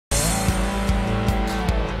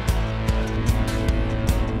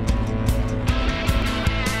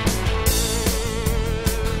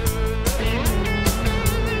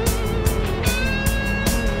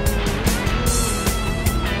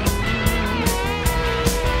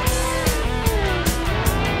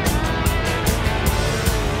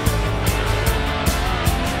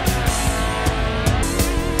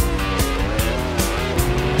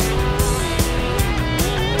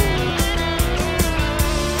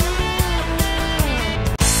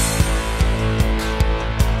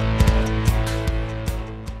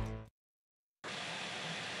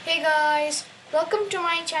Welcome to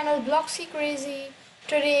my channel Bloxy Crazy.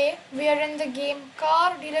 Today we are in the game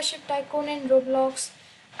Car Dealership Tycoon in Roblox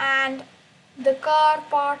and the car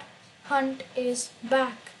part hunt is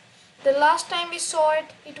back. The last time we saw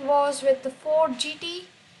it, it was with the Ford GT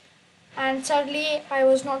and sadly I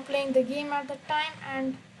was not playing the game at that time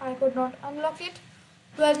and I could not unlock it.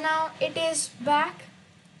 Well, now it is back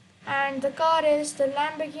and the car is the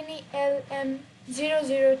Lamborghini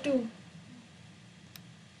LM002.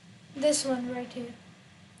 This one right here.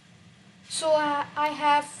 So I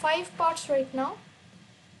have 5 parts right now.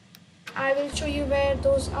 I will show you where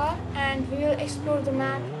those are and we will explore the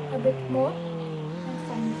map a bit more and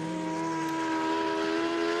find it.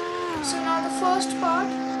 So now the first part,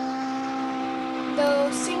 the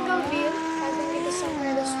single wheel, I think it is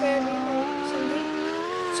somewhere the square wheel or something.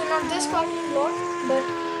 So not this parking lot but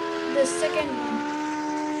the second one.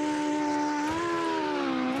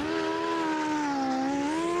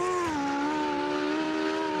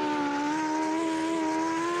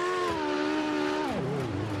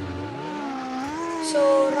 So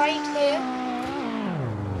right here,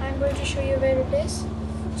 I'm going to show you where it is.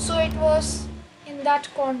 So it was in that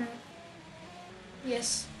corner.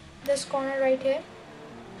 Yes, this corner right here.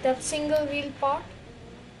 That single wheel part.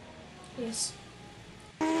 Yes.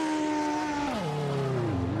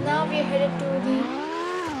 Now we are headed to the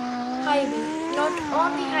highway. Not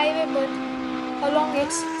on the highway but along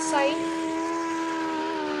its side.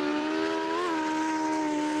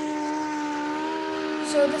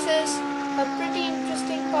 So this is a pretty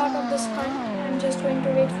interesting part of this hunt. I'm just going to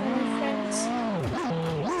wait for my friends.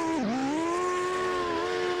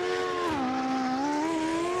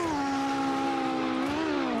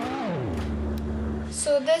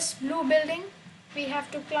 So this blue building, we have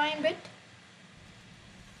to climb it.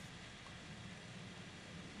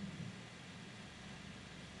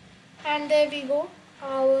 And there we go,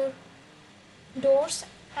 our doors.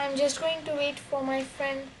 I'm just going to wait for my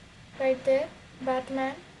friend right there,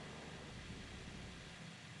 Batman.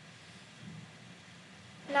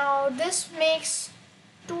 Now this makes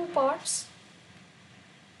 2 parts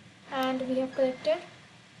and we have collected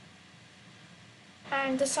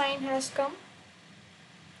and the sign has come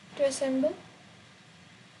to assemble.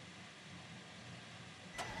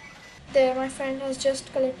 There, my friend has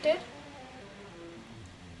just collected.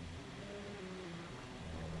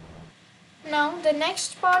 Now the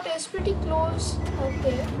next part is pretty close out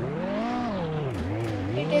there.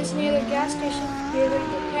 It is near the gas station. We are going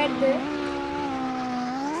to head there.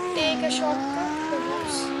 Take a shortcut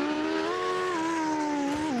perhaps.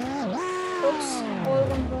 Oops, all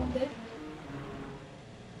went wrong there.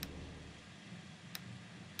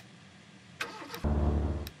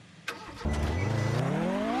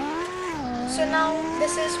 So now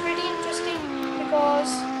this is pretty interesting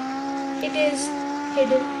because it is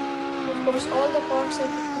hidden. Of course, all the parts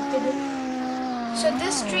are hidden. So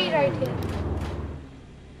this tree right here,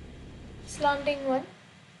 slanting one.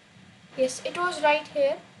 Yes, it was right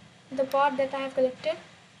here, the part that I have collected.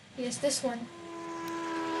 Yes, this one.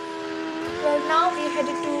 Well, now we are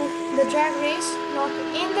headed to the drag race. Not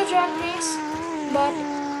in the drag race, but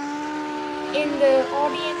in the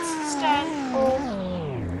audience stand of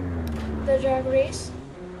the drag race,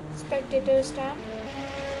 spectator stand.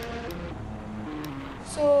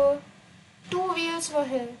 So 2 wheels were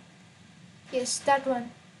here. Yes, that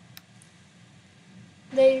one.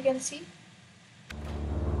 There you can see.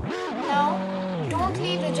 Now don't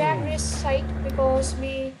leave the drag race site because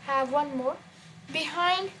we have one more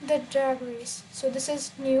behind the drag race. So this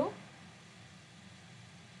is new.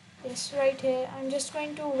 Yes, right here. I'm just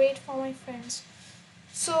going to wait for my friends.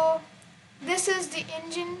 So this is the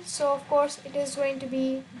engine. So of course it is going to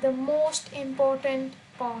be the most important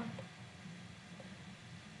part.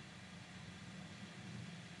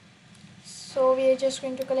 So we are just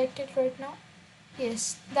going to collect it right now.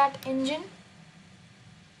 Yes, that engine.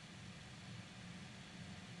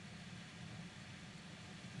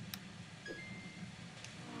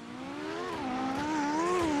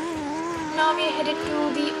 Now we are headed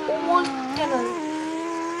to the old tunnel.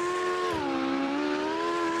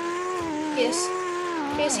 Yes,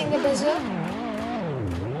 facing the desert.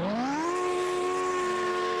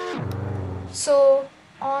 So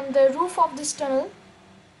on the roof of this tunnel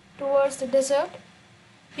towards the desert,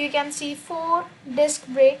 you can see 4 disc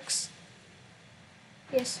brakes.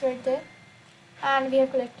 Yes, right there. And we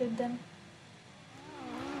have collected them.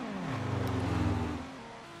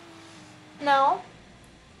 Now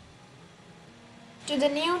to the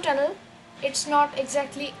new tunnel. It's not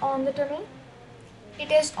exactly on the tunnel.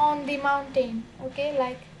 It is on the mountain. Okay,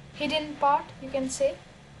 like hidden part you can say.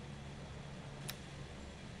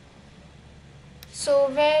 So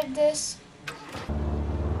where this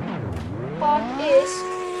part is,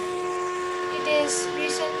 it is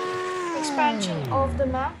recent expansion of the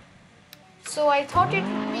map. So I thought it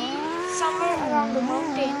would be somewhere around the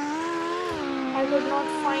mountain. I could not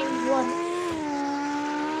find one.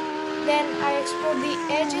 Then I explored the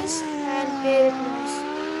edges and here it was.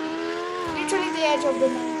 Literally the edge of the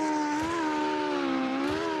map.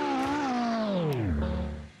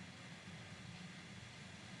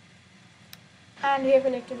 And we have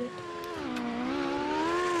collected it.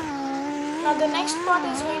 Now the next part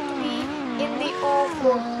is going to be in the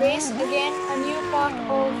off-road race. Again, a new part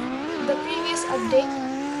of the previous update.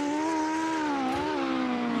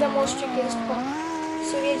 The most trickiest part.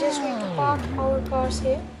 So we are just going to park our cars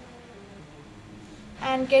here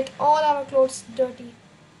and get all our clothes dirty.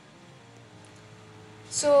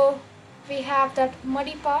 So we have that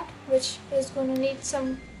muddy part which is going to need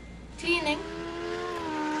some cleaning.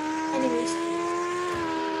 Anyways,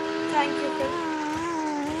 thank you friend.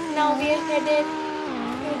 Now we are headed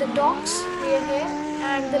to the docks. We are here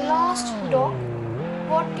and the last dock,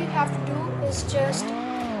 what you have to do is just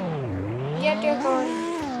get your car in.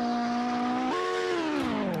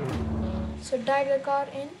 So dive the car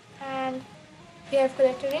in and we have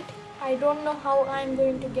collected it. I don't know how I am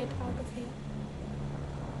going to get out of here.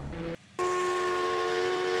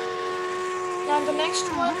 Now the next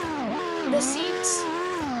one, the seats.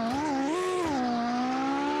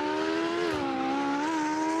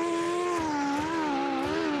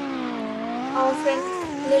 Our friend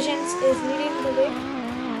Legends is leading the way.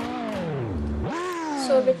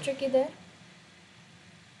 So a bit tricky there.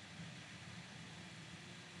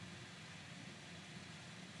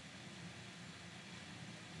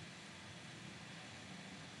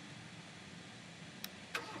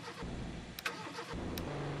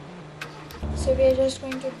 So we are just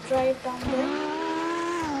going to drive down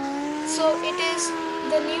there. So it is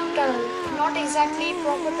the new tunnel, not exactly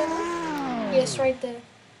proper tunnel. Yes, right there.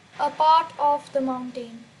 A part of the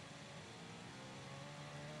mountain.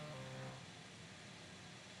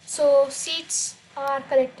 So seats are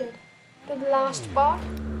collected to the last part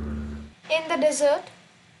in the desert.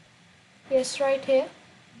 Yes, right here.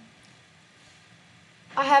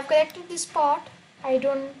 I have collected this part. I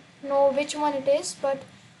don't know which one it is, but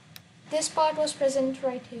this part was present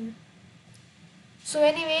right here. So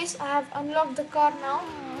anyways, I have unlocked the car now.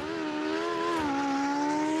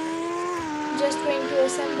 Just going to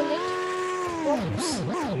assemble it. Oops.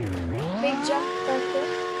 Big jump back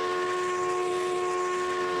there.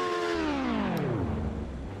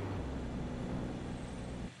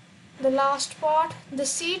 The last part, the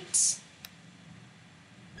seats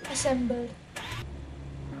assembled.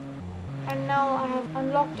 And now I have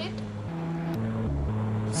unlocked it.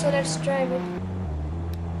 So let's drive it.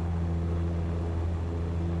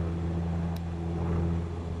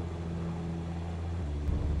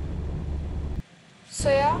 So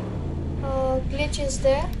yeah, glitch is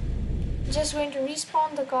there. Just going to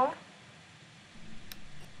respawn the car.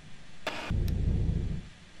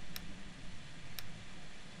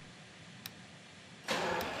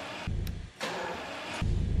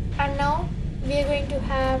 And now we are going to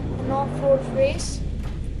have an off-road race.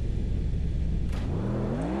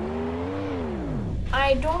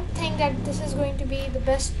 I don't think that this is going to be the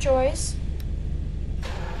best choice.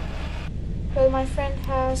 Well, my friend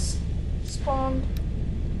has spawned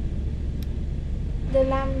the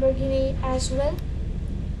Lamborghini as well.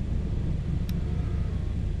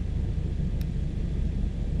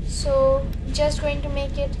 So just going to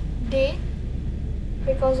make it day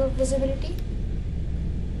because of visibility.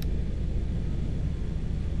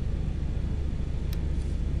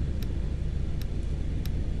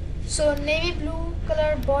 So navy blue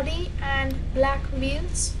color body and black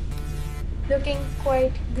wheels, looking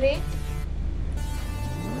quite great.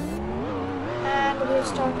 And we've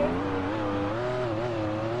started.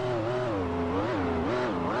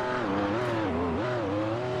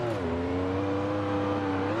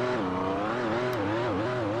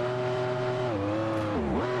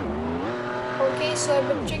 Okay, so a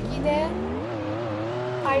bit tricky there.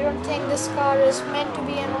 I don't think this car is meant to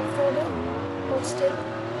be an off-roader, but still.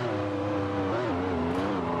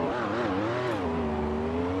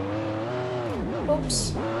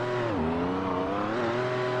 Oops.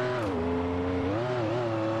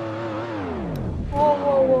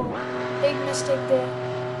 Whoa. Big mistake there.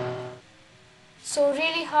 So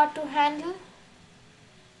really hard to handle.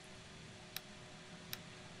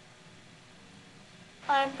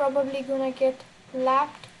 I'm probably gonna get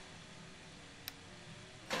lapped.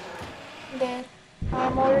 There.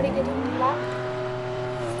 I'm already getting lapped.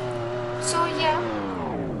 So yeah.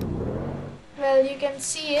 Well, you can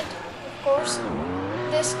see it, of course.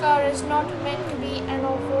 This car is not meant to be an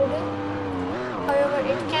off-roader. However,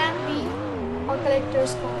 it can be a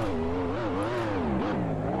collector's car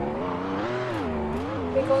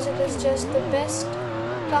because it is just the best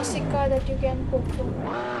classic car that you can hope for.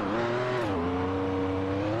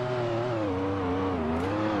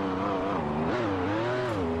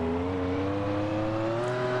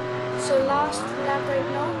 So last lap right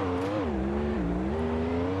now.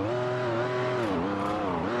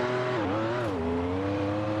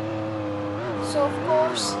 So of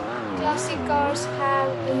course, classic cars have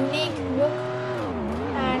a unique look,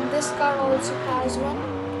 and this car also has one.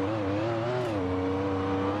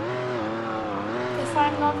 If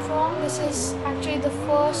I'm not wrong, this is actually the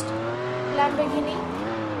first Lamborghini.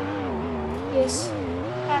 Yes,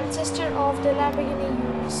 ancestor of the Lamborghini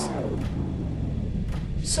US.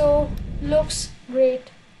 So looks great.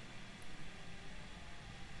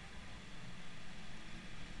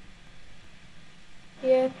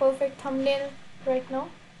 Yeah, perfect thumbnail right now.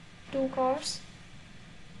 Two cars.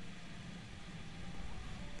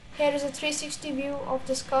 Here is a 360 view of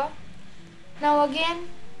this car. Now again,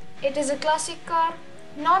 it is a classic car,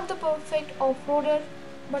 not the perfect off-roader,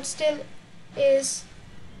 but still is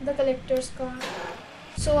the collector's car.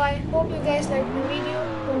 So I hope you guys liked my video.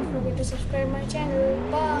 Don't forget to subscribe my channel.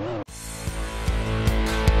 Bye.